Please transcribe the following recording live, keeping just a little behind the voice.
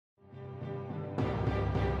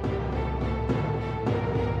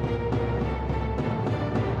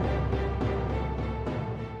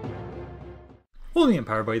For the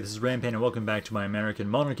Empire Bite, this is Rampaned, and welcome back to my American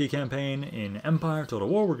Monarchy campaign in Empire Total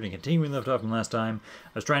War. We're going to continue where we left off from last time.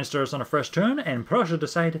 I was trying to start us on a fresh turn, and Prussia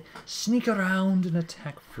decided to sneak around and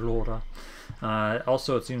attack Florida.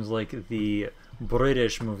 Also, it seems like the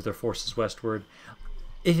British moved their forces westward.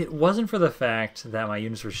 If it wasn't for the fact that my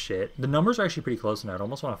units were shit, the numbers are actually pretty close, and I'd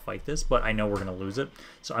almost want to fight this, but I know we're going to lose it.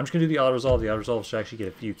 So I'm just going to do the auto-resolve. The auto-resolve should actually get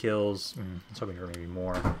a few kills. I was hoping for maybe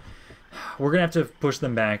more. We're going to have to push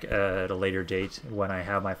them back at a later date when I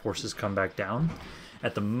have my forces come back down.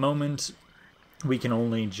 At the moment, we can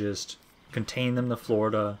only just contain them to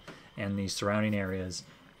Florida and the surrounding areas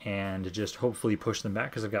and just hopefully push them back,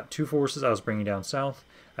 because I've got two forces I was bringing down south.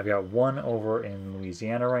 I've got one over in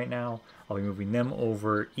Louisiana right now. I'll be moving them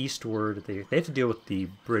over eastward. They have to deal with the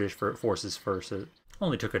British forces first. It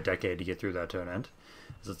only took a decade to get through that to an end.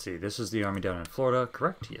 So let's see, this is the army down in Florida,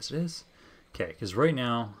 correct? Yes, it is. Okay, because right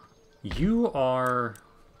now... you are...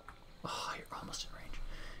 oh, you're almost in range.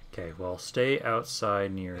 Okay, well, stay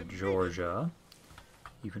outside near Georgia.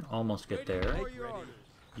 You can almost get there.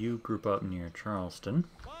 You group up near Charleston.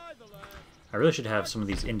 I really should have some of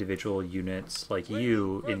these individual units, like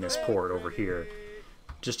you, in this port over here,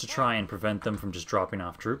 just to try and prevent them from just dropping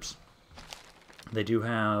off troops. They do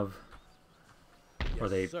have... are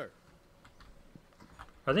they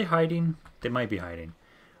hiding? They might be hiding.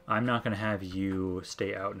 I'm not going to have you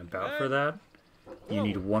stay out and about for that. You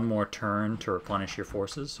need one more turn to replenish your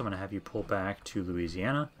forces, so I'm going to have you pull back to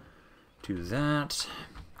Louisiana. Do that.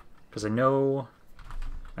 Because I know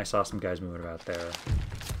I saw some guys moving about there.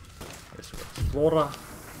 This was Florida.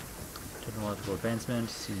 Technological advancement.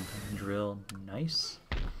 Steam drill. Nice.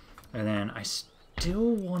 And then I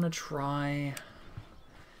still want to try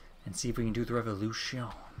and see if we can do the revolution.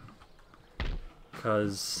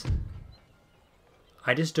 Because...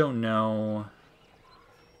 I just don't know.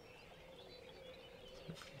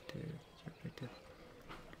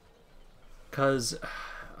 Because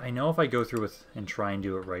I know if I go through with and try and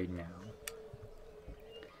do it right now.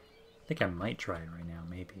 I think I might try it right now,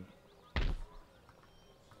 maybe.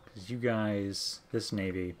 Because you guys, this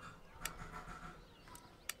navy.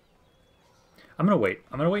 I'm going to wait.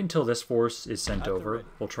 I'm going to wait until this force is sent over.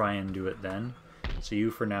 We'll try and do it then. So you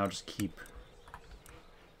for now just keep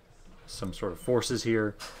some sort of forces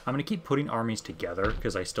here. I'm going to keep putting armies together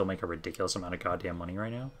because I still make a ridiculous amount of goddamn money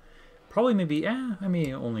right now. Probably maybe, I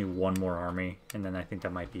mean, only one more army, and then I think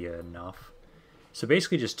that might be enough. So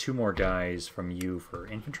basically just two more guys from you for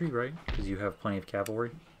infantry, right? Because you have plenty of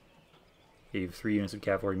cavalry. You have 3 units of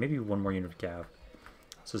cavalry, maybe one more unit of cav.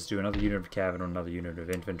 So let's do another unit of cav and another unit of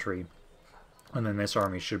infantry. And then this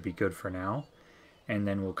army should be good for now. And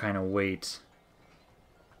then we'll kind of wait...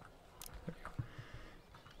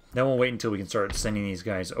 then we'll wait until we can start sending these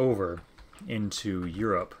guys over into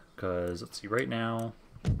Europe. Because, let's see, right now,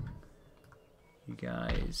 you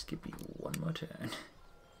guys give me one more turn.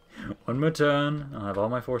 One more turn. I'll have all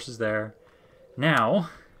my forces there. Now,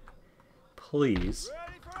 please,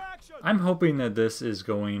 I'm hoping that this is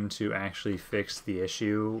going to actually fix the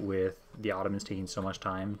issue with the Ottomans taking so much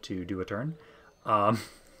time to do a turn.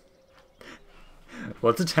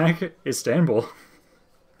 Let's attack Istanbul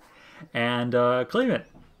and claim it.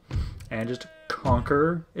 And just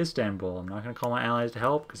conquer Istanbul. I'm not going to call my allies to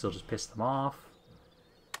help because they'll just piss them off.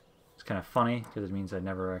 It's kind of funny because it means I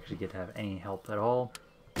never actually get to have any help at all.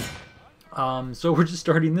 So we're just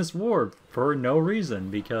starting this war for no reason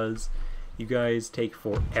because you guys take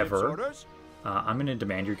forever. I'm going to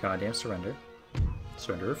demand your goddamn surrender.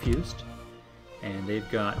 Surrender refused. And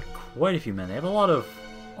they've got quite a few men. They have a lot of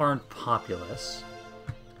aren't populous.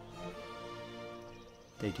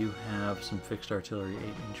 They do have some fixed artillery,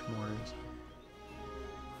 8-inch mortars.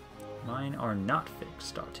 Mine are not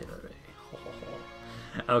fixed artillery.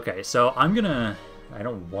 Okay, so I'm gonna... I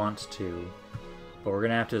don't want to, but we're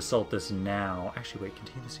gonna have to assault this now. Actually, wait,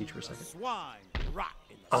 continue the siege for a second.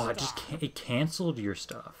 Oh, it canceled your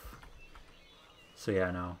stuff. So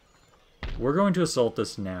yeah, no. We're going to assault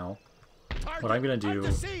this now. What I'm gonna do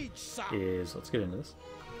is... let's get into this.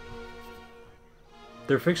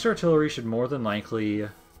 Their fixed artillery should more than likely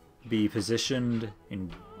be positioned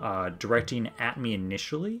in directing at me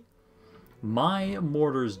initially. My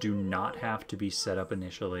mortars do not have to be set up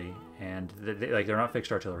initially, and they're not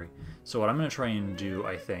fixed artillery. So what I'm going to try and do,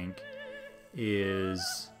 I think,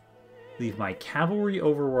 is leave my cavalry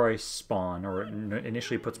over where I spawn, or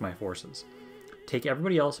initially puts my forces. Take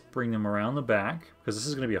everybody else, bring them around the back, because this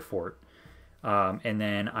is going to be a fort. And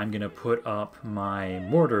then I'm going to put up my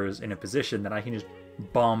mortars in a position that I can just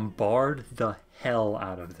bombard the hell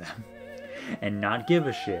out of them and not give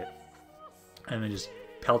a shit, and then just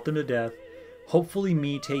pelt them to death. Hopefully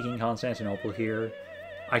me taking Constantinople here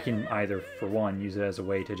I can either, for one, use it as a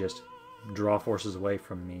way to just draw forces away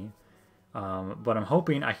from me. But I'm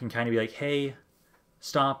hoping I can kind of be like, hey,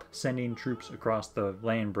 stop sending troops across the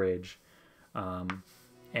land bridge,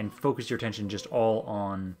 and focus your attention just all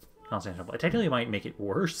on Constantinople. It technically might make it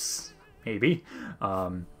worse, maybe,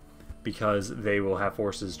 because they will have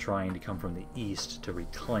forces trying to come from the east to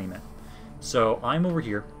reclaim it. So I'm over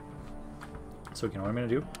here. So you know what I'm going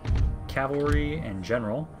to do? Cavalry and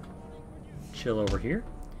general, chill over here.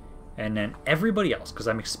 And then everybody else, because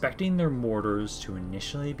I'm expecting their mortars to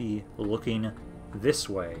initially be looking this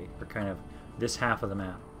way, or kind of this half of the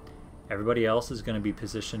map. Everybody else is going to be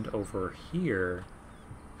positioned over here.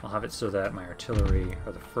 I'll have it so that my artillery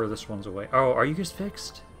are the furthest ones away. Oh, are you guys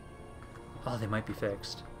fixed? Oh, they might be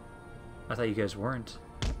fixed. I thought you guys weren't.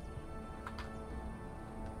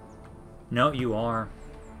 No, you are.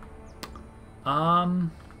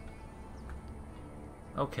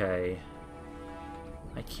 Okay.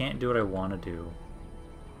 I can't do what I want to do.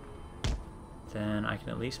 Then I can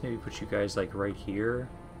at least maybe put you guys like right here.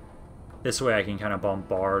 This way I can kind of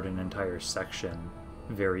bombard an entire section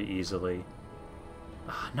very easily.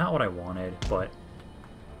 Not what I wanted, but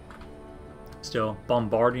still,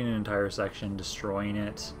 bombarding an entire section, destroying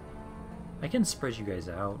it. I can spread you guys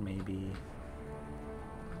out, maybe.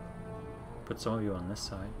 Put some of you on this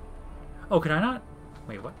side. Oh, can I not?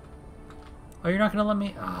 Wait, what? Oh, you're not going to let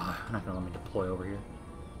me... Oh, you're not going to let me deploy over here.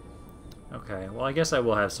 Okay, well, I guess I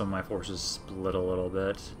will have some of my forces split a little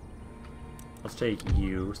bit. Let's take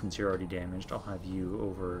you, since you're already damaged. I'll have you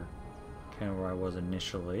over kind of where I was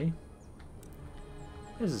initially.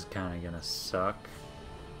 This is kind of gonna suck.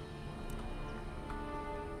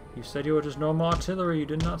 You said you were just normal artillery. You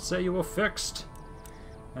did not say you were fixed.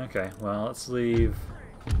 Okay, well, let's leave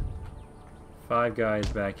 5 guys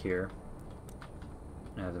back here.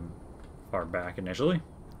 Have them far back initially.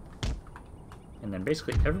 And then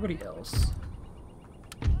basically everybody else,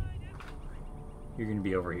 you're going to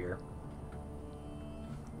be over here.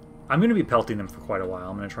 I'm going to be pelting them for quite a while.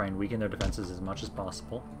 I'm going to try and weaken their defenses as much as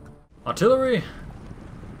possible. Artillery!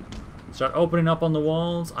 Start opening up on the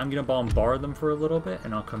walls. I'm going to bombard them for a little bit,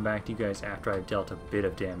 and I'll come back to you guys after I've dealt a bit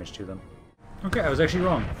of damage to them. Okay, I was actually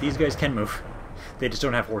wrong. These guys can move. They just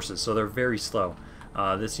don't have horses, so they're very slow.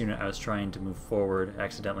 This unit I was trying to move forward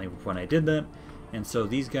accidentally when I did that, and so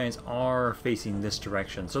these guys are facing this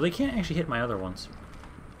direction, so they can't actually hit my other ones,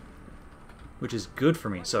 which is good for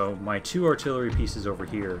me. So my 2 artillery pieces over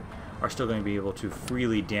here are still going to be able to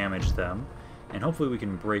freely damage them, and hopefully we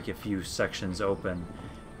can break a few sections open.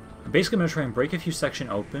 Basically, I'm going to try and break a few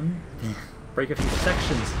sections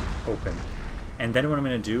open, and then what I'm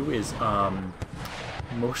going to do is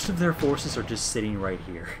most of their forces are just sitting right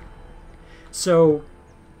here. So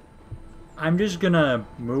I'm just going to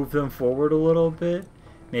move them forward a little bit,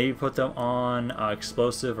 maybe put them on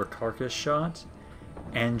explosive or carcass shot,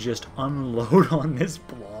 and just unload on this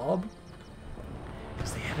blob,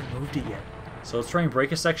 because they haven't moved it yet. So let's try and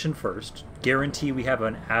break a section first. Guarantee we have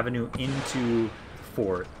an avenue into the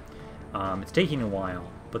fort. It's taking a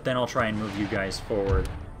while, but then I'll try and move you guys forward.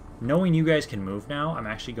 Knowing you guys can move now, I'm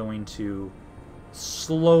actually going to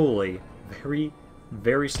slowly, very,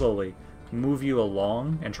 very slowly, move you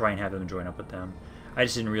along and try and have them join up with them. I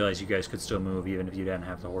just didn't realize you guys could still move even if you didn't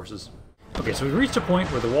have the horses. Okay, so we've reached a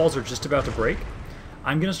point where the walls are just about to break.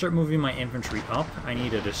 I'm going to start moving my infantry up. I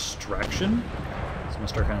need a distraction. So I'm going to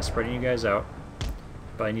start kind of spreading you guys out.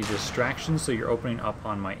 But I need a distraction so you're opening up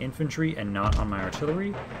on my infantry and not on my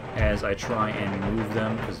artillery as I try and move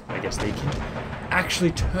them, because I guess they can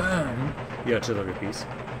actually turn the artillery piece.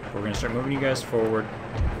 But we're going to start moving you guys forward.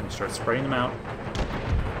 We're going to start spreading them out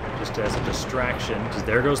just as a distraction, because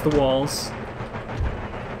there goes the walls.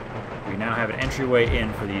 We now have an entryway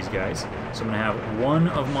in for these guys. So I'm going to have 1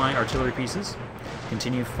 of my artillery pieces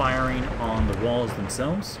continue firing on the walls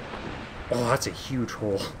themselves. Oh, that's a huge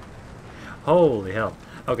hole. Holy hell.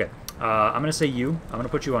 Okay, I'm going to say you. I'm going to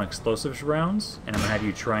put you on explosives rounds, and I'm going to have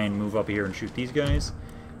you try and move up here and shoot these guys.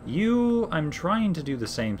 You, I'm trying to do the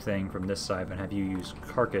same thing from this side, but have you use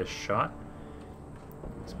carcass shot.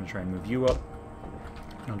 So I'm going to try and move you up.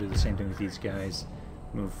 I'll do the same thing with these guys.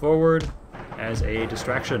 Move forward as a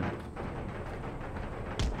distraction.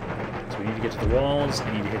 So we need to get to the walls.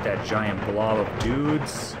 I need to hit that giant blob of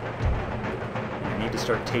dudes. And I need to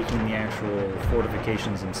start taking the actual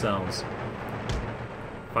fortifications themselves.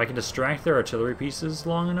 If I can distract their artillery pieces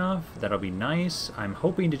long enough, that'll be nice. I'm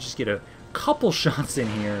hoping to just get a couple shots in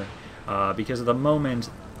here, because at the moment,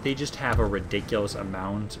 they just have a ridiculous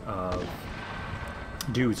amount of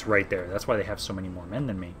dudes right there. That's why they have so many more men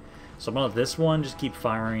than me. So I'm going to let this one just keep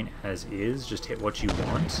firing as is, just hit what you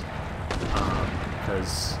want,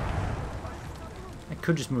 because I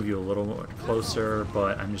could just move you a little more closer,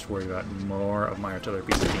 but I'm just worried about more of my artillery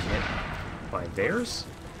pieces being hit by theirs.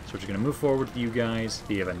 So we're just going to move forward with you guys.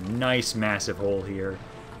 You have a nice, massive hole here.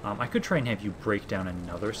 I could try and have you break down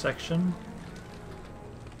another section.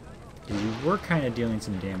 You were kind of dealing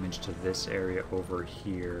some damage to this area over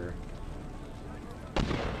here.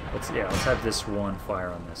 Let's have this one fire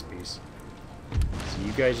on this piece. So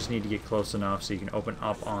you guys just need to get close enough so you can open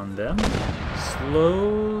up on them.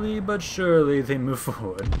 Slowly but surely they move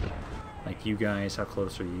forward. Like you guys, how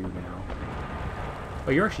close are you now?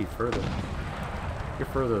 Oh, you're actually further. You're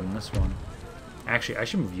further than this one. Actually, I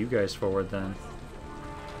should move you guys forward then.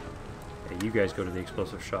 Yeah, you guys go to the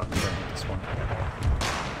explosive shot and try and hit this one.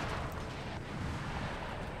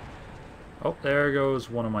 Oh, there goes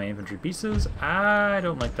one of my infantry pieces. I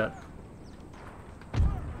don't like that.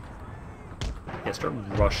 Yeah, start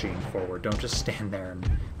rushing forward. Don't just stand there and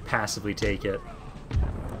passively take it.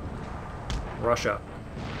 Rush up.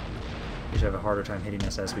 You should have a harder time hitting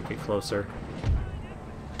us as we get closer.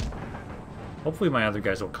 Hopefully my other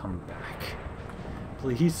guys will come back.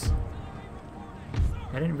 Please.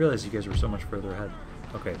 I didn't realize you guys were so much further ahead.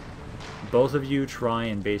 Okay. Both of you try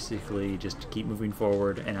and basically just keep moving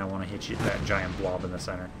forward, and I want to hit you that giant blob in the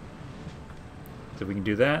center. So if we can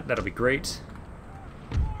do that, that'll be great.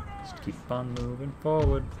 Just keep on moving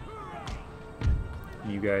forward.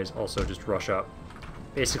 You guys also just rush up.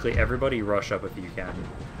 Basically everybody rush up if you can.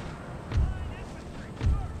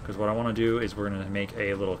 Because what I want to do is we're going to make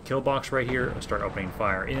a little kill box right here, start opening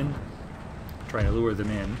fire in, trying to lure them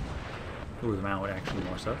in. Lure them out, actually,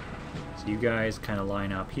 more so. So you guys kind of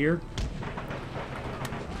line up here.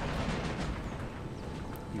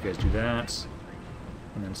 You guys do that.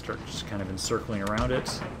 And then start just kind of encircling around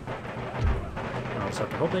it. I'll just have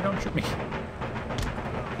to hope they don't shoot me.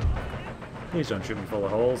 Please don't shoot me full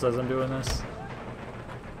of holes as I'm doing this.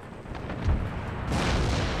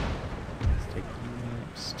 Let's take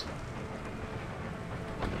next.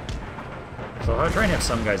 So I'll try and have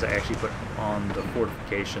some guys I actually put on the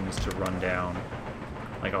fortifications to run down.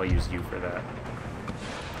 Like, I'll use you for that.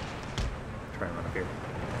 Try and run up here.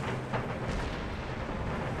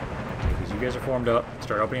 Because you guys are formed up.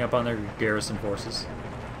 Start opening up on their garrison forces.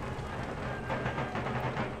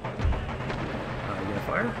 You gonna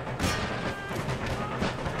fire?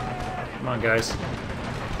 Come on, guys.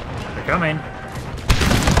 They're coming.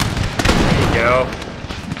 There you go.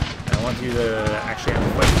 I want you to actually have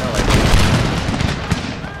to fight melee.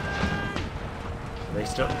 They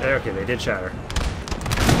still... Okay, they did shatter.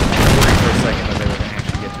 For a second that they were going to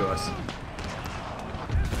actually get to us.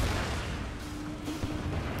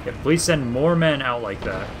 Yeah, please send more men out like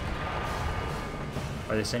that.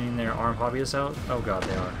 Are they sending their armed hobbyists out? Oh god,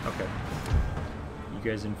 they are. Okay. You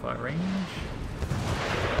guys in fire range?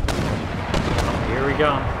 Oh, here we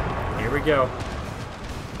go. Here we go.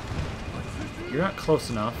 You're not close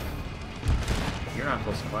enough. You're not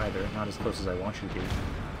close enough either. Not as close as I want you to be.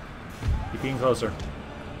 Keep getting closer.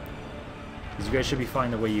 Because you guys should be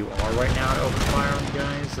fine the way you are right now to open fire on the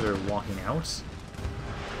guys that are walking out.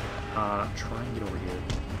 Try and get over here.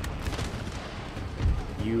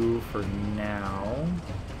 You, for now,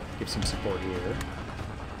 give some support here.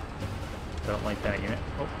 Don't like that unit.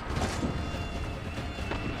 Oh.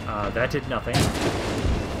 That did nothing.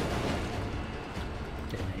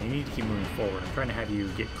 Okay, now you need to keep moving forward. I'm trying to have you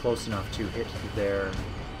get close enough to hit their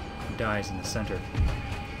dies in the center.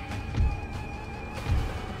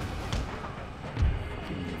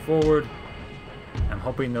 Forward. I'm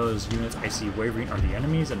hoping those units I see wavering are the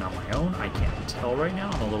enemies and not my own. I can't tell right now.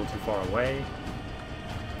 I'm a little too far away.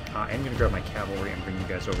 I'm going to grab my cavalry and bring you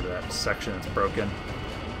guys over to that section that's broken.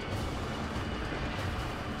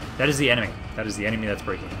 That is the enemy. That is the enemy that's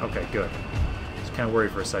breaking. Okay, good. I was kind of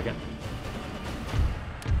worried for a second.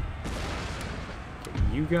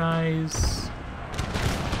 Okay, you guys...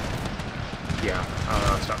 Yeah,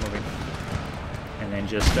 stop moving. And then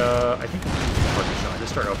just, I think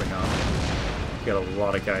just start opening up. You got a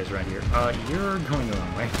lot of guys around here. You're going the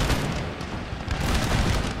wrong way.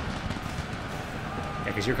 Yeah,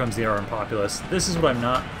 because here comes the armed populace. This is what I'm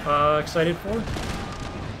not excited for.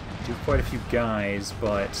 Do quite a few guys,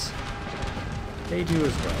 but they do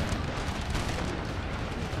as well.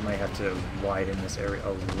 I might have to widen this area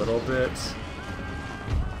a little bit.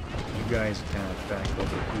 You guys kind of back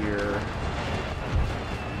over here.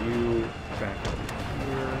 You back over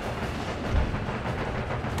here.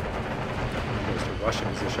 Goes to Russian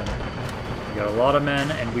position. We got a lot of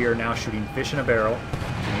men, and we are now shooting fish in a barrel.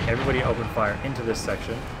 We need everybody to open fire into this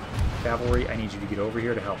section. Cavalry, I need you to get over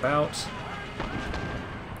here to help out.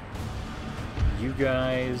 You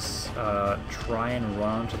guys try and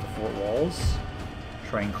run to the fort walls.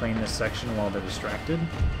 Try and claim this section while they're distracted.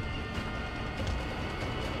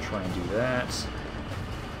 Try and do that.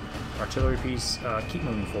 Artillery piece, keep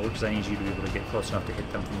moving forward because I need you to be able to get close enough to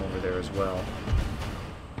hit them from over there as well.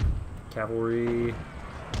 Cavalry,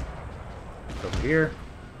 over here.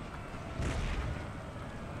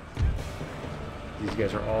 These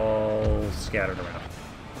guys are all scattered around.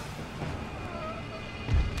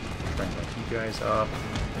 Try and lift you guys up.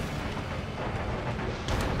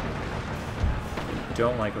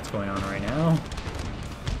 Don't like what's going on right now.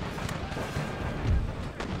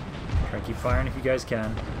 Try and keep firing if you guys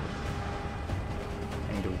can.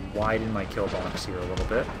 I need to widen my kill box here a little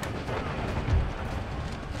bit.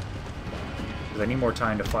 Because I need more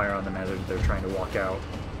time to fire on them as they're trying to walk out.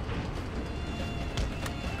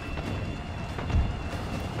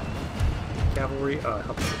 Cavalry, help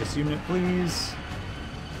me with this unit, please.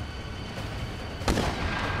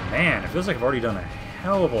 Man, it feels like I've already done a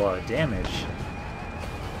hell of a lot of damage.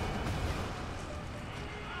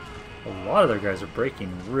 A lot of their guys are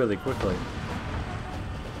breaking really quickly.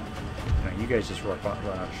 Now, you guys just rush up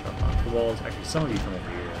onto the walls. Actually, some of you come over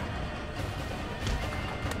here.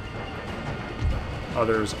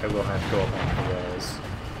 Others, I will have to go up onto the walls.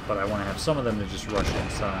 But I want to have some of them to just rush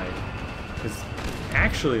inside. Because,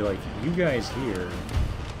 actually, like, you guys here,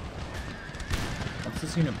 once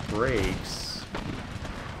this unit breaks,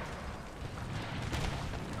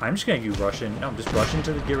 I'm just going to rush in. No, I'm just rushing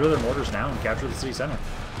to get rid of their mortars now and capture the city center.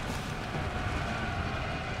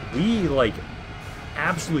 We, like,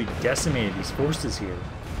 absolutely decimated these forces here.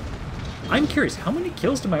 I'm curious, how many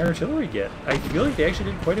kills did my artillery get? I feel like they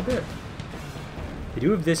actually did quite a bit. They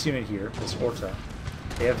do have this unit here, this Horta.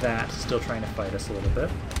 They have that, still trying to fight us a little bit.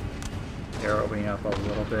 They're opening up a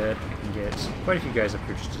little bit. I can get quite a few guys up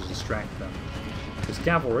here just to distract them. This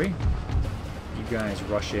cavalry, you guys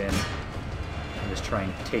rush in and just try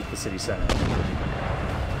and take the city center.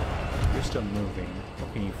 You're still moving.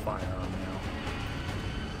 What can you fire on now?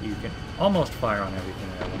 You can almost fire on everything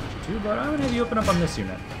that I want you to, but I'm going to have you open up on this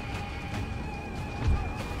unit.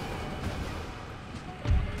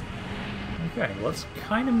 Okay, let's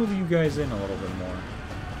kind of move you guys in a little bit more.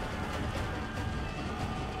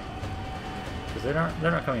 Because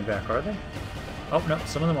they're not coming back, are they? Oh, no,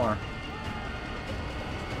 some of them are.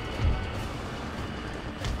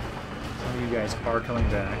 Some of you guys are coming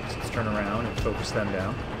back, so let's turn around and focus them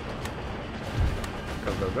down.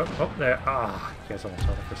 Go, go, go. Oh, there. Ah, you guys almost saw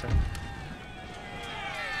that for a second.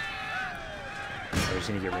 I just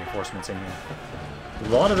need to get reinforcements in here. A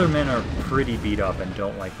lot of their men are pretty beat up and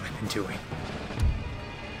don't like what I've been doing.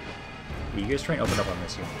 You guys try and open up on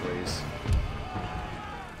this unit, please.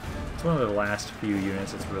 It's one of the last few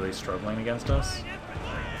units that's really struggling against us.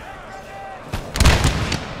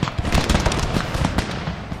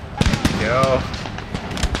 There we go.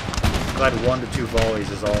 Glad 1 to 2 volleys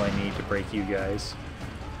is all I need to break you guys.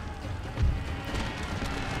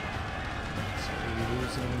 So are you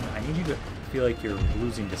losing? I need you to feel like you're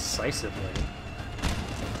losing decisively.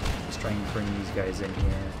 Just trying to bring these guys in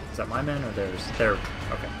here. Is that my men or theirs? They're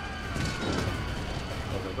okay.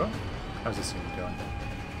 Go, go, go. How's this unit doing?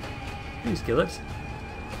 Please kill it.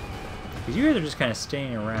 Because you guys are just kind of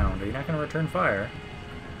staying around. Are you not going to return fire?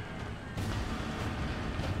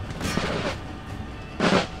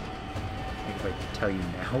 If I tell you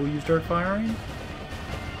now, will you start firing?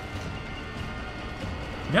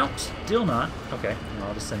 No, still not. Okay, well,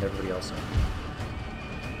 I'll just send everybody else in.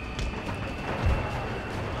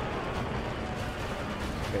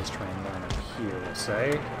 You guys try and line up here, we'll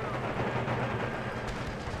say.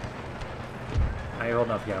 I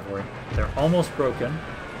hold up cavalry. They're almost broken.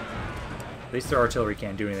 At least their artillery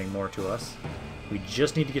can't do anything more to us. We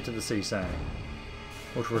just need to get to the city center,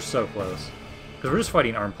 which we're so close. Because we're just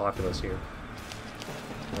fighting armed populace here.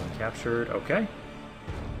 One captured. Okay.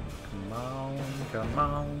 Come on, come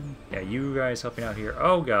on. Yeah, you guys helping out here.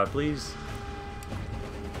 Oh god, please.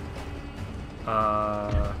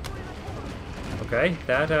 Okay,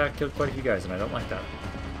 that killed quite a few guys, and I don't like that.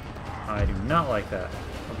 I do not like that.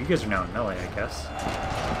 Oh, you guys are now in melee, I guess.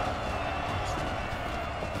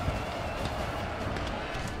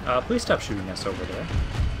 Please stop shooting us over there.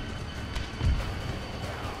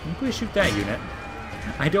 Can you please shoot that unit?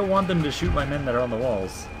 I don't want them to shoot my men that are on the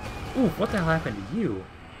walls. Ooh, what the hell happened to you?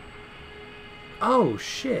 Oh,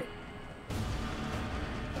 shit.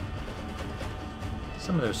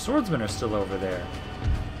 Some of those swordsmen are still over there.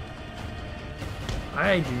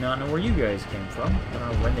 I do not know where you guys came from. I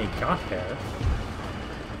don't know when they got there.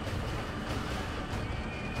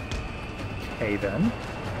 Okay, then.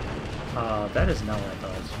 That is not what I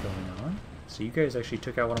thought was going on. So you guys actually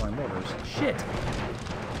took out one of my mortars. Shit!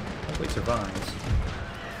 Hopefully it survives.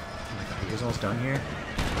 Oh my god, you guys almost done here?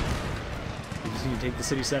 We just need to take the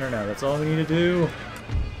city center now. That's all we need to do.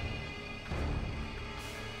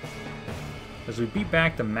 As we beat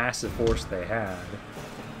back the massive force they had.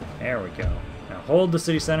 There we go. Now hold the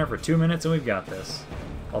city center for 2 minutes and we've got this.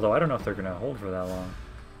 Although I don't know if they're going to hold for that long.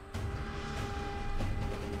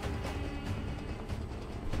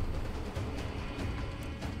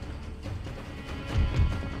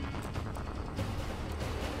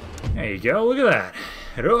 There you go, look at that.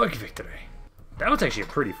 Heroic victory. That was actually a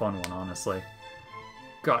pretty fun one, honestly.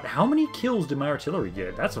 God, how many kills did my artillery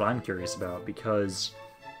get? That's what I'm curious about, because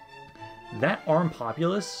that armed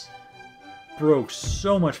populace broke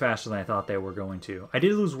so much faster than I thought they were going to. I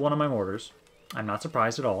did lose one of my mortars. I'm not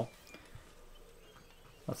surprised at all.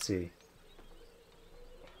 Let's see.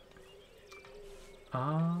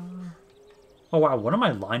 Oh wow, one of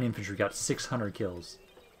my line infantry got 600 kills.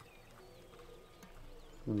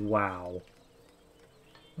 Wow.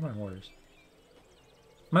 What are my mortars?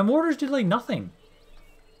 My mortars did like nothing.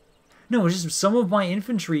 No, it's just some of my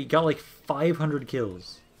infantry got like 500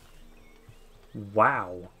 kills.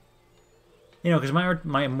 Wow. You know, because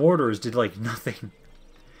my mortars did like nothing.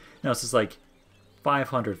 No, it's just like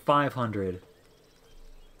 500, 500. Okay,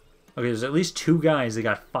 there's at least 2 guys that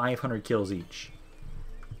got 500 kills each.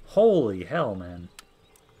 Holy hell, man.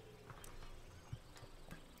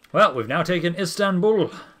 Well, we've now taken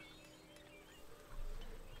Istanbul.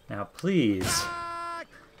 Now, please,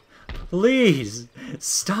 please,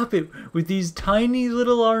 stop it with these tiny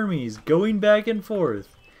little armies going back and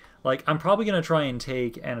forth. Like, I'm probably going to try and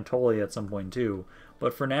take Anatolia at some point, too.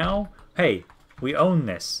 But for now, hey, we own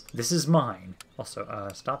this. This is mine. Also,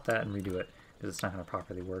 stop that and redo it, because it's not going to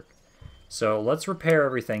properly work. So, let's repair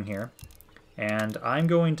everything here. And I'm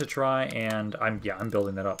going to try and... I'm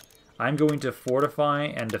building that up. I'm going to fortify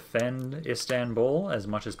and defend Istanbul as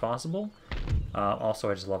much as possible. Also,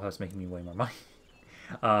 I just love how it's making me way more money.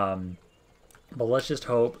 But let's just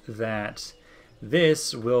hope that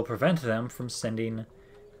this will prevent them from sending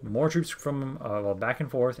more troops from back and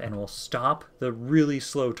forth, and will stop the really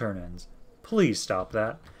slow turn-ins. Please stop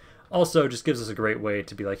that. Also, just gives us a great way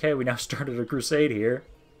to be like, hey, we now started a crusade here.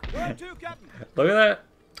 Look at that.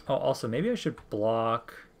 Oh, also, maybe I should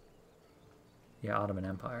block... yeah, Ottoman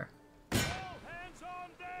Empire.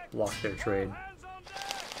 Block their trade.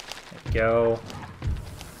 There we go.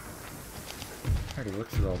 I already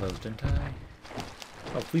looked through all those, didn't I?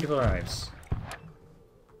 Oh, fleet arrives.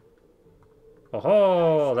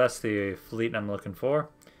 Oh, that's the fleet I'm looking for.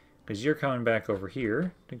 Because you're coming back over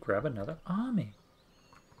here to grab another army.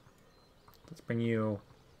 Let's bring you...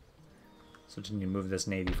 so just need to move this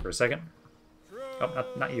navy for a second. Oh,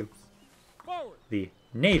 not you. The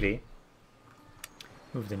navy.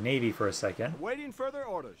 Move the navy for a second. Waiting further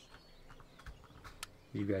orders.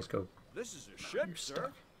 You guys go. This is a ship,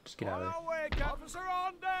 sir. Just get out of there. Way, officer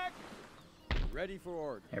on deck. Ready for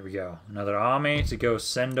order. There we go. Another army to go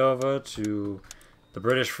send over to the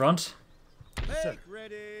British front. Make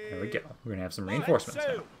ready. There we go. We're gonna have some reinforcements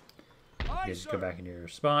now. You guys just go back into your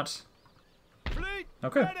spot. Fleet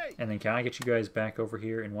Okay. ready. And then can I get you guys back over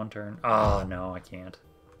here in one turn? Oh no, I can't.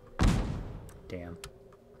 Damn.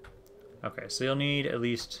 Okay, so you'll need at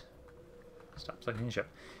least... stop selecting the ship.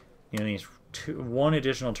 You'll need one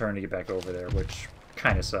additional turn to get back over there, which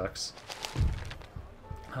kind of sucks.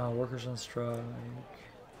 Workers on strike.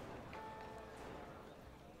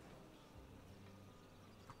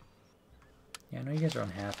 Yeah, I know you guys are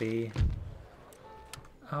unhappy.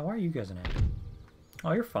 Why are you guys unhappy?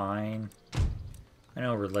 Oh, you're fine. I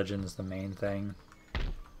know religion's the main thing.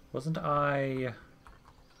 Wasn't I...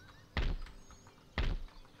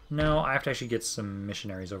 no, I have to actually get some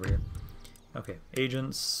missionaries over here. Okay,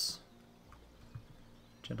 agents.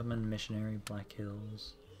 Gentlemen, missionary, Black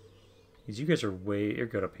Hills. Because you guys are you're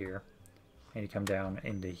good up here. I need to come down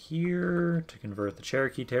into here to convert the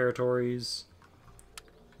Cherokee territories.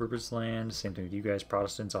 Rupert's Land, same thing with you guys,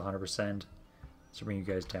 Protestants 100%. So bring you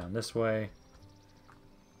guys down this way.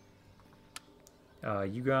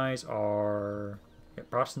 You guys are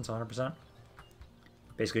Protestants 100%.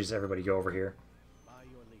 Basically just everybody go over here.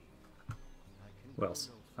 Who else?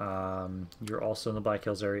 You're also in the Black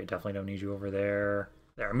Hills area. Definitely don't need you over there.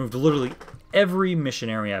 There, I moved literally every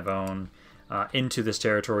missionary I've owned into this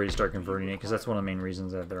territory to start converting it, because that's one of the main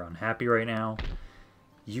reasons that they're unhappy right now.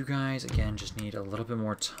 You guys, again, just need a little bit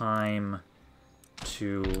more time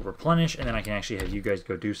to replenish, and then I can actually have you guys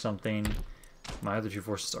go do something. My other two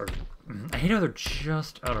forces are... I hate how they're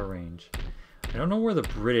just out of range. I don't know where the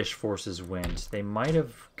British forces went. They might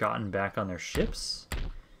have gotten back on their ships?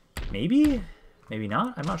 Maybe? Maybe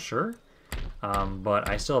not? I'm not sure. But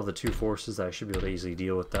I still have the 2 forces that I should be able to easily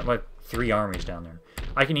deal with them. Like 3 armies down there.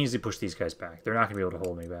 I can easily push these guys back. They're not going to be able to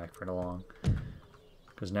hold me back for long.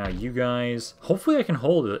 Because now you guys... Hopefully I can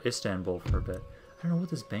hold Istanbul for a bit. I don't know what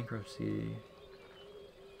this bankruptcy...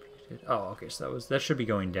 Oh, okay, so that should be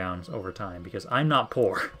going down over time. Because I'm not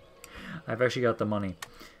poor. I've actually got the money.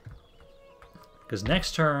 Because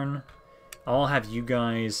next turn, I'll have you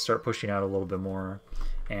guys start pushing out a little bit more.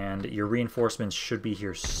 And your reinforcements should be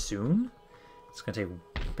here soon. It's going to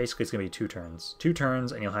take, basically it's going to be 2 turns. 2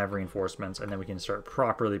 turns and you'll have reinforcements, and then we can start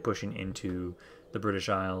properly pushing into the British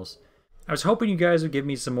Isles. I was hoping you guys would give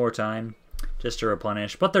me some more time just to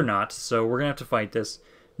replenish, but they're not, so we're going to have to fight this.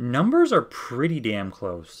 Numbers are pretty damn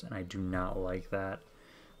close, and I do not like that.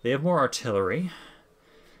 They have more artillery.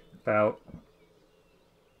 I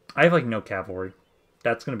have like no cavalry.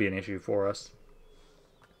 That's going to be an issue for us.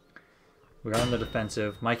 We're on the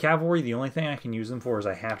defensive. My cavalry, the only thing I can use them for is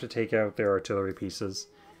I have to take out their artillery pieces.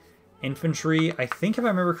 Infantry, I think if I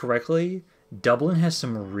remember correctly, Dublin has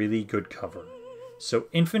some really good cover. So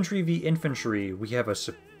infantry v infantry, we have a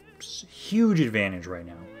huge advantage right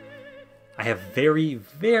now. I have very,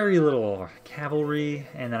 very little cavalry,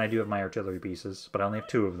 and then I do have my artillery pieces, but I only have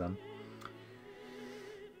 2 of them.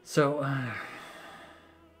 So,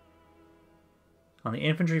 on the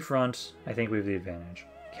infantry front, I think we have the advantage.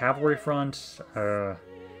 Cavalry front, I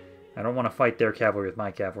don't want to fight their cavalry with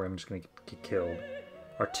my cavalry. I'm just going to get killed.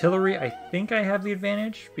 Artillery, I think I have the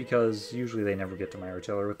advantage, because usually they never get to my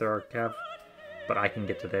artillery with their cav, but I can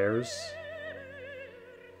get to theirs.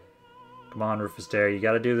 Come on, Rufus Dare, you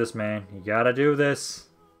gotta do this, man. You gotta do this.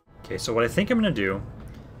 Okay, so what I think I'm gonna do,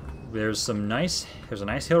 there's a nice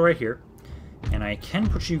hill right here, and I can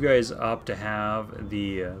put you guys up to have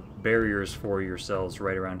the barriers for yourselves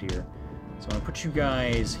right around here. So I'm going to put you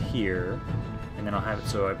guys here, and then I'll have it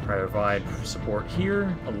so I provide support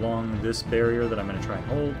here along this barrier that I'm going to try and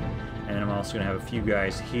hold, and then I'm also going to have a few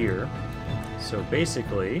guys here. So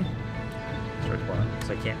basically, start deploying, because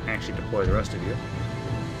I can't actually deploy the rest of you.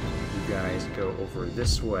 You guys go over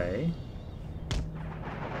this way.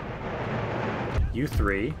 You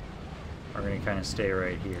 3 are going to kind of stay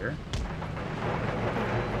right here.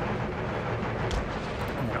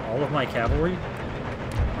 And then all of my cavalry,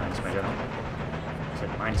 minus my general. I said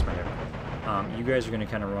minus my general. You guys are going to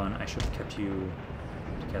kind of run. I should have kept you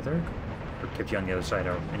together, or kept you on the other side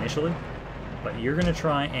initially. But you're going to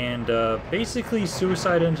try and basically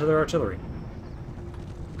suicide into their artillery.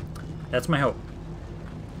 That's my hope.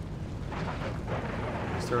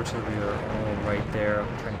 Their artillery are all right there.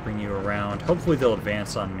 I'm trying to bring you around. Hopefully they'll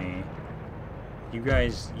advance on me. You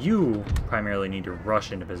guys, you primarily need to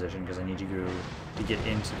rush into position because I need you to get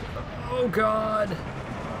into... Oh, God!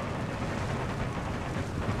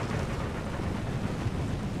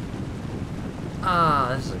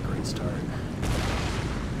 Ah, this is a great start.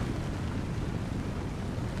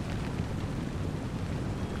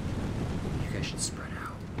 You guys should spread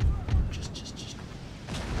out. Just...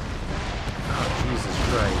 Oh, Jesus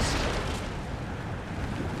Christ.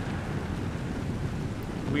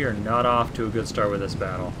 We are not off to a good start with this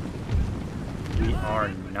battle. We are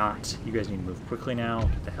not. You guys need to move quickly now.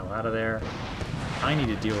 Get the hell out of there. I need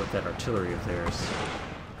to deal with that artillery of theirs.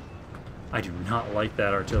 I do not like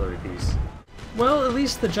that artillery piece. Well, at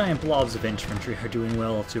least the giant blobs of infantry are doing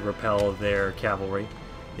well to repel their cavalry.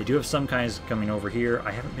 They do have some guys coming over here.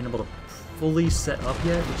 I haven't been able to fully set up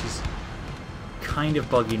yet, which is kind of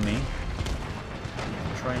bugging me.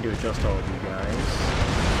 I'm trying to adjust all of you guys.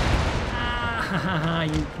 Ah,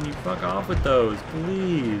 can you fuck off with those,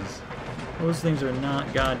 please? Those things are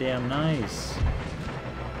not goddamn nice.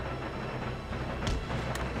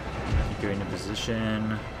 Keep going into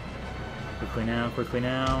position. Quickly now, quickly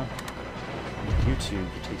now. You two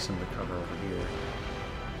can take some of the cover over here.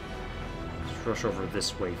 Just rush over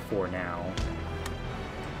this way for now.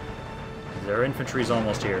 Their infantry's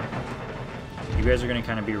almost here. You guys are going to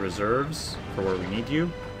kind of be reserves for where we need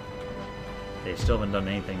you. They still haven't done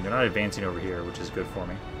anything. They're not advancing over here, which is good for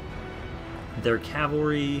me. Their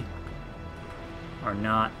cavalry are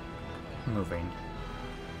not moving.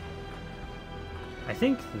 I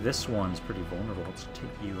think this one's pretty vulnerable. Let's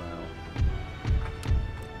take you out.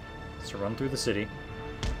 So run through the city.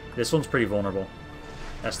 This one's pretty vulnerable.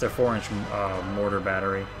 That's their 4-inch mortar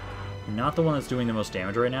battery. Not the one that's doing the most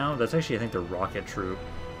damage right now. That's actually, I think, the rocket troop.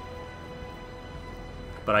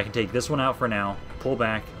 But I can take this one out for now. Pull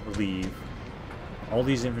back, leave. All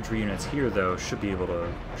these infantry units here, though, should be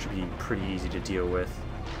pretty easy to deal with.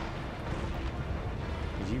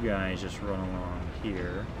 Because you guys just run along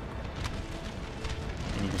here.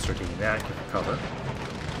 And you can start taking that cover.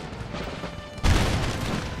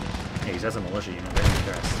 Yeah, because that's a militia unit. They're going to get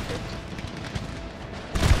their asses kicked.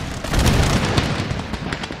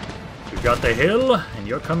 You've got the hill, and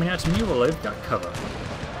you're coming at me while I've got cover.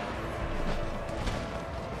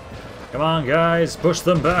 Come on, guys, push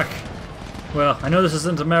them back. Well, I know this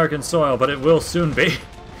isn't American soil, but it will soon be.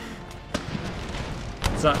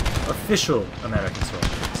 It's not official American soil.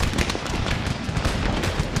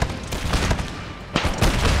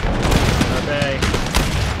 Okay.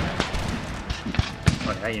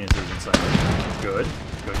 Oh, that unit's losing slightly. Good.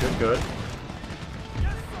 Good, good, good.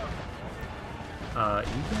 You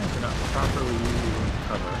guys are not properly using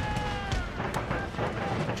cover.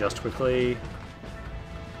 Adjust quickly.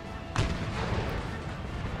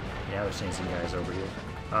 Yeah, they're seeing some guys over here.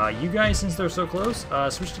 You guys, since they're so close,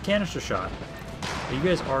 switch to canister shot. You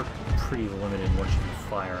guys are pretty limited in what you can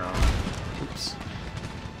fire on. Oops.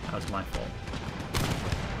 That was my fault.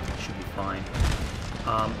 Should be fine.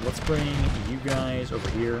 Let's bring you guys over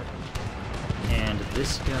here. And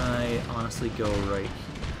this guy, honestly, go right here.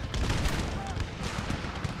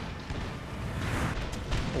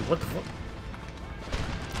 Oh, what the fuck?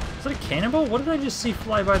 Is that a cannonball? What did I just see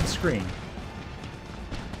fly by the screen?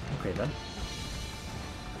 Okay, then.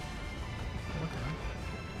 What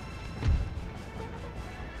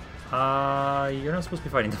the hell? You're not supposed to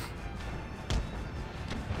be fighting them.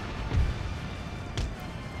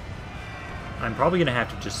 I'm probably gonna have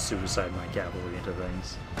to just suicide my cavalry into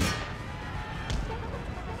things.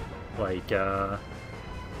 Like, their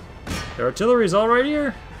artillery's all right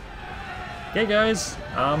here. Okay, guys,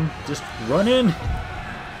 just run in.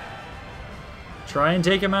 Try and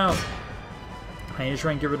take him out. I need to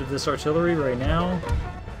try and get rid of this artillery right now.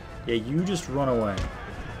 Yeah, you just run away.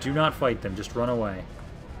 Do not fight them, just run away.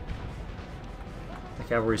 The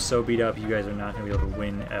cavalry's so beat up, you guys are not going to be able to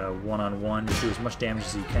win one-on-one. Just do as much damage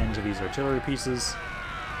as you can to these artillery pieces.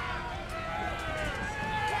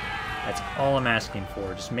 That's all I'm asking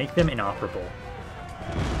for. Just make them inoperable.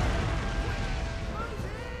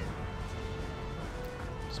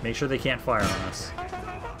 Just make sure they can't fire on us.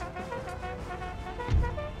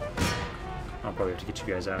 I'll probably have to get you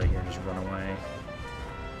guys out of here and just run away.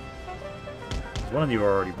 One of you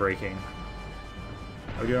are already breaking.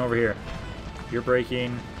 How are we doing over here? You're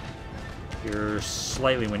breaking. You're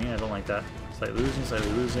slightly winning. I don't like that. Slightly losing,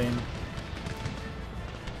 slightly losing.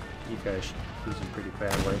 You guys are losing pretty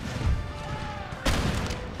badly.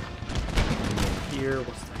 Here,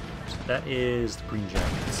 what's that? That is the Green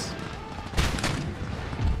Jackets.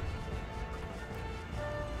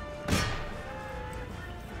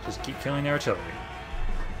 Just keep killing the artillery.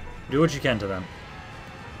 Do what you can to them.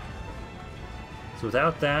 So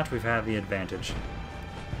without that, we've had the advantage.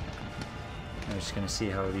 I'm just going to see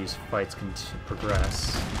how these fights can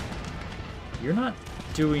progress. You're not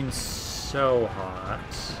doing so hot.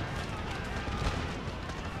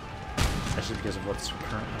 Especially because of what's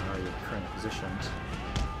currently positioned.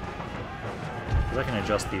 Because I can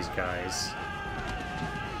adjust these guys.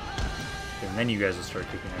 And then you guys will start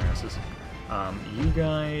kicking their asses. You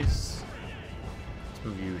guys... Let's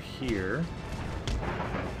move you here.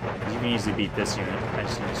 You can easily beat this unit. I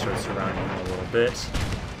just need to start surrounding them a little bit.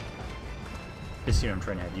 This unit I'm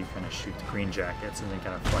trying to have you kind of shoot the Green Jackets and then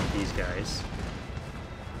kind of flank these guys.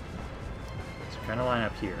 So kind of line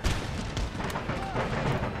up here.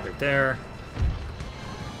 Right there.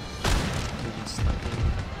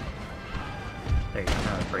 There you go,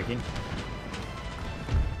 now they're breaking.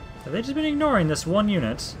 Have they just been ignoring this one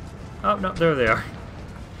unit? Oh, no, there they are.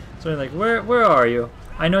 So they're like, where are you?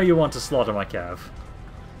 I know you want to slaughter my cav.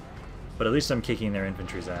 But at least I'm kicking their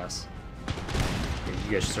infantry's ass. Okay,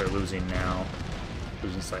 you guys start losing now.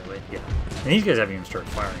 Losing slightly, yeah. And these guys haven't even started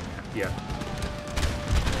firing yet. Yeah.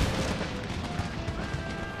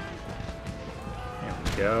 There we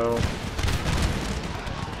go.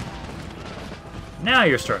 Now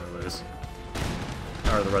you're starting to lose.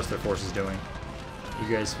 How are the rest of their forces doing? You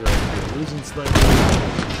guys feel like you're losing slightly.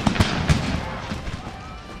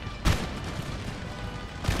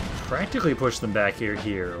 Practically push them back here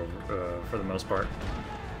for the most part.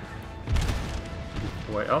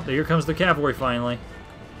 Wait, oh, here comes the cavalry finally.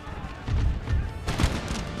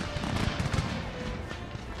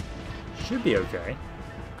 Should be okay.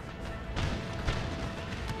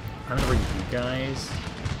 I'm gonna bring you guys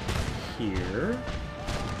here.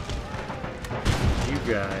 You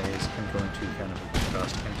guys, I'm going to kind of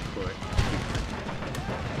adjust and put here.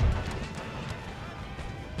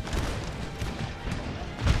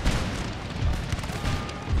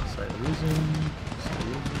 Losing.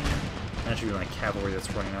 That should be my cavalry that's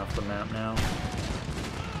running off the map now.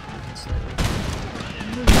 Because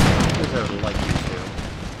I would like you to.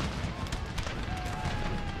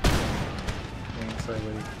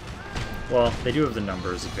 Slightly. Well, they do have the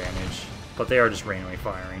numbers advantage, but they are just randomly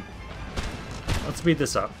firing. Let's speed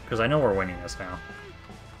this up, because I know we're winning this now.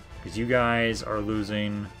 Because you guys are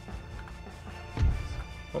losing...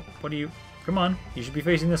 Oh, what are you... Come on, you should be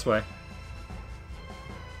facing this way.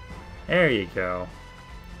 There you go.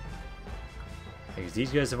 Because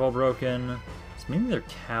these guys have all broken. It's mainly their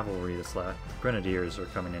cavalry that's left. The grenadiers are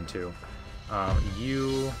coming in too.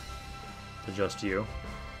 You... Just you.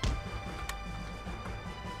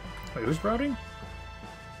 Wait, who's routing?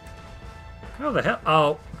 How the hell?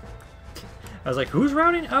 Oh. I was like, who's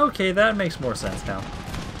routing? Okay, that makes more sense now.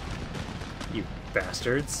 You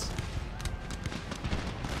bastards.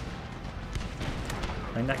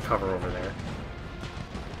 Find that cover over there.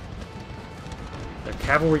 Their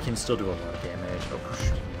cavalry can still do a lot of damage. Oh, push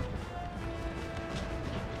you.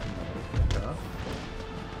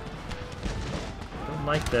 Don't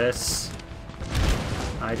like this.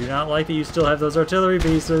 I do not like that you still have those artillery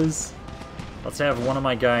pieces. Let's have one of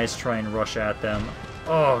my guys try and rush at them.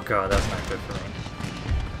 Oh god, that's not good for me.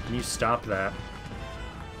 Can you stop that?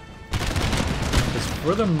 Because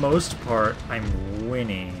for the most part, I'm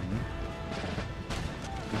winning.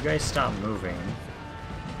 You guys stop moving.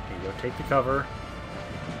 Here you go, take the cover.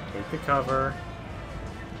 Take the cover.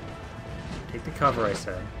 Take the cover, I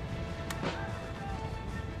said.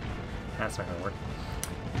 That's not gonna work.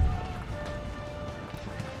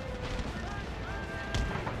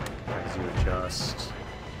 As you adjust.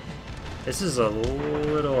 This is a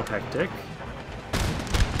little hectic,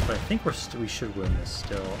 but I think we should win this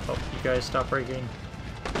still. Oh, you guys stop breaking.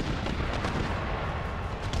 Try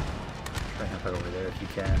and help out over there if you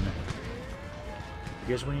can.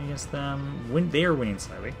 You guys winning against them? They are winning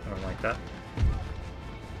slightly. I don't like that.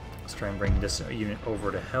 Let's try and bring this unit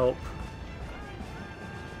over to help.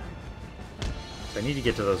 So I need to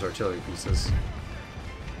get to those artillery pieces.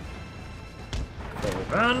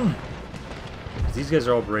 Forward run! These guys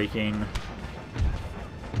are all breaking.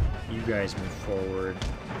 You guys move forward.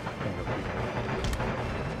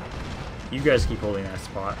 You guys keep holding that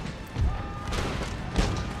spot.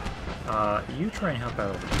 You try and help out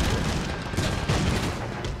over here.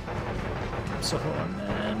 So on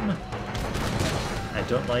then. I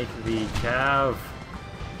don't like the cav.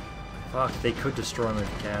 Fuck, they could destroy me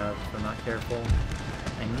with the cav if I'm not careful.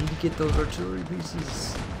 I need to get those artillery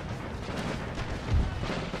pieces.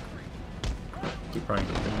 Keep running.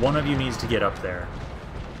 One of you needs to get up there.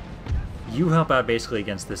 You help out basically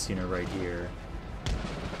against this unit right here.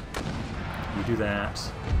 You do that.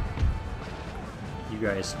 You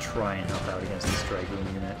guys try and help out against this dragoon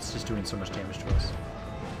unit. It's just doing so much damage to us.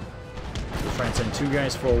 We'll try and send two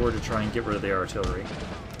guys forward to try and get rid of the artillery.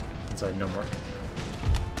 Inside no more.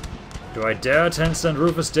 Do I dare to send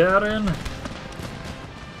Rufus Dare in?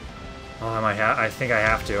 Oh, I think I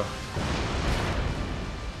have to.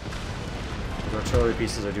 The artillery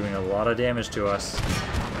pieces are doing a lot of damage to us.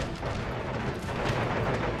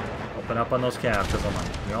 Open up on those calves, because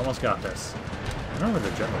we almost got this. I don't know where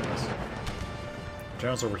the general is. The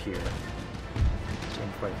general's over here.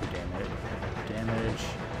 Taking quite a few damage.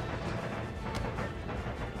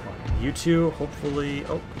 You two, hopefully...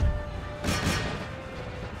 Oh.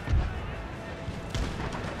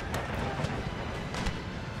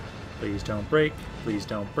 Please don't break. Please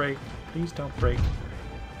don't break. Please don't break.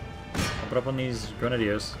 Put up on these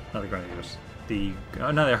grenadiers. Not the grenadiers.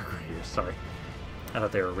 Oh, no, they are grenadiers. Sorry. I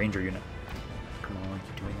thought they were a ranger unit. Come on,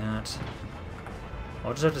 keep doing that.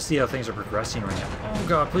 I'll just have to see how things are progressing right now. Oh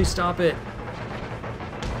god, please stop it!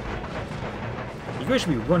 You guys should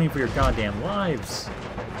be running for your goddamn lives!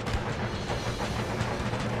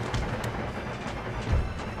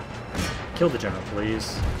 Kill the general,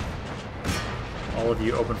 please. All of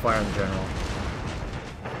you, open fire on the general.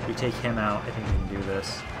 If we take him out, I think we can do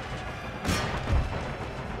this.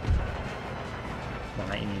 Well,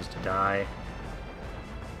 Knight needs to die.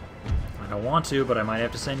 I don't want to, but I might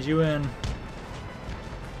have to send you in.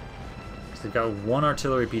 Because they've got one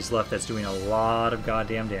artillery piece left that's doing a lot of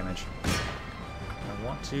goddamn damage. I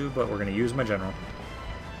want to, but we're going to use my general.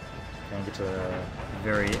 Try and get to the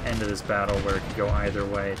very end of this battle where it could go either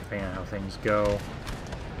way, depending on how things go.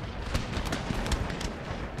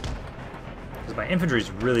 Because my infantry's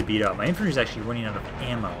really beat up. My infantry's actually running out of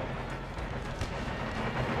ammo.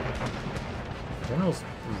 General's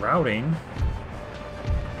routing.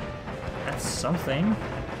 That's something.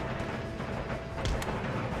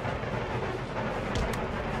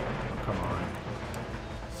 Oh, come on.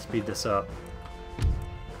 Speed this up.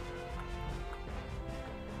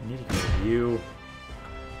 I need to go with you.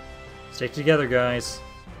 Stick together, guys.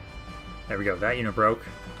 There we go. That unit broke.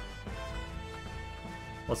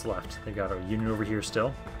 What's left? They've got a unit over here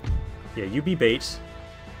still. Yeah, you be bait.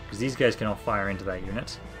 Because these guys can all fire into that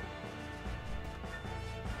unit.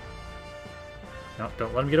 No,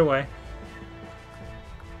 don't let him get away.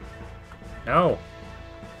 No!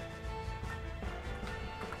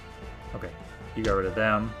 Okay, you got rid of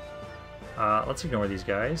them. Let's ignore these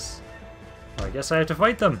guys. Well, I guess I have to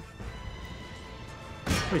fight them.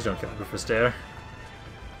 Please don't kill Rufus there.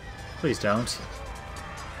 Please don't.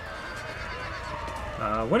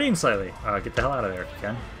 Winning slightly. Get the hell out of there if you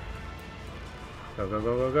can. Go, go,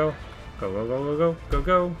 go, go, go. Go, go, go, go, go, go,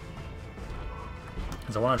 go.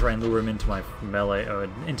 Because I want to try and lure him into my melee,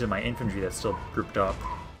 into my infantry that's still grouped up.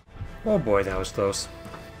 Oh boy, that was close.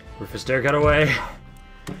 Rufus Dare got away.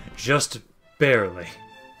 Just barely.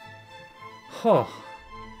 Oh.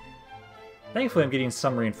 Thankfully I'm getting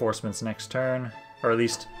some reinforcements next turn. Or at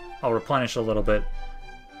least I'll replenish a little bit.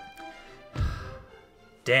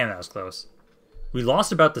 Damn, that was close. We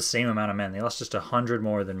lost about the same amount of men. They lost just 100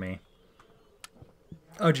 more than me.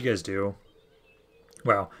 How'd you guys do?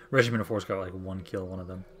 Wow, Regiment of Force got like 1 kill, one of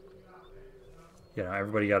them. You know,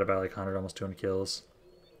 everybody got about like 100, almost 200 kills.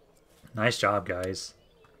 Nice job, guys.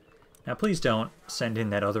 Now please don't send in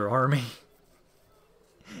that other army.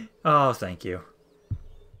 Oh, thank you.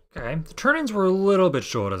 Okay, the turn-ins were a little bit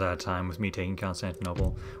short at that time with me taking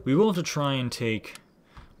Constantinople. We will have to try and take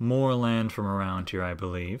more land from around here, I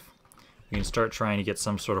believe. We can start trying to get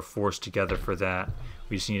some sort of force together for that.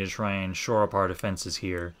 We just need to try and shore up our defenses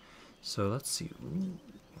here. So let's see. Ooh,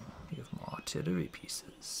 we have more artillery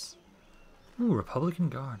pieces. Ooh, Republican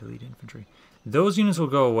Guard, elite infantry. Those units will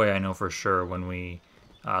go away, I know for sure, when we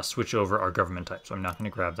switch over our government type. So I'm not going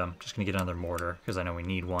to grab them. Just going to get another mortar, because I know we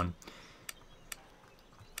need one.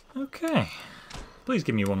 Okay. Please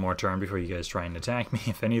give me one more turn before you guys try and attack me,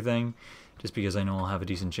 if anything. Just because I know I'll have a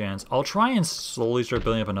decent chance. I'll try and slowly start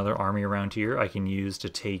building up another army around here I can use to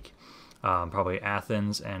take probably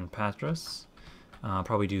Athens and Patras.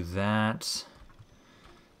 Probably do that.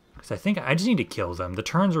 Because I think I just need to kill them. The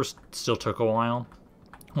turns still took a while.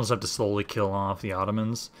 We'll just have to slowly kill off the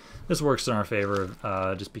Ottomans. This works in our favor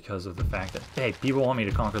just because of the fact that, hey, people want me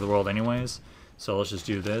to conquer the world anyways. So let's just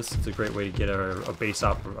do this. It's a great way to get a base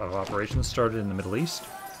of operations started in the Middle East.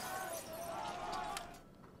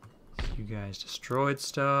 You guys destroyed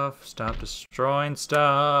stuff. Stop destroying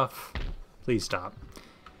stuff. Please stop.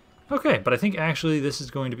 Okay, but I think actually this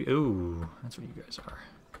is going to be... Ooh, that's what you guys are.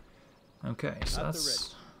 Okay, so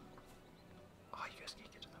that's... Oh, you guys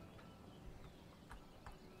can't get to them.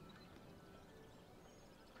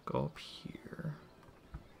 Go up here.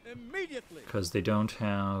 Immediately. Because they don't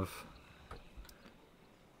have...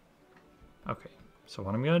 Okay, so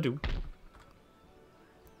what I'm going to do...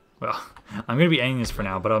 Well, I'm going to be ending this for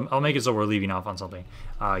now, but I'll make it so we're leaving off on something.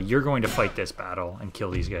 You're going to fight this battle and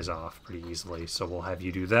kill these guys off pretty easily, so we'll have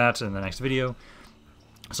you do that in the next video.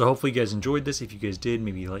 So hopefully you guys enjoyed this. If you guys did,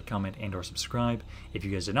 maybe like, comment, and or subscribe. If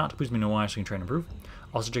you guys did not, please let me know why so we can try and improve.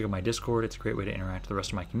 Also check out my Discord. It's a great way to interact with the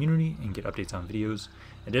rest of my community and get updates on videos.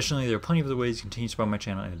 Additionally, there are plenty of other ways to continue to support my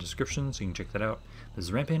channel in the description, so you can check that out. This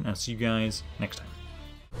is Rampaned, and I'll see you guys next time.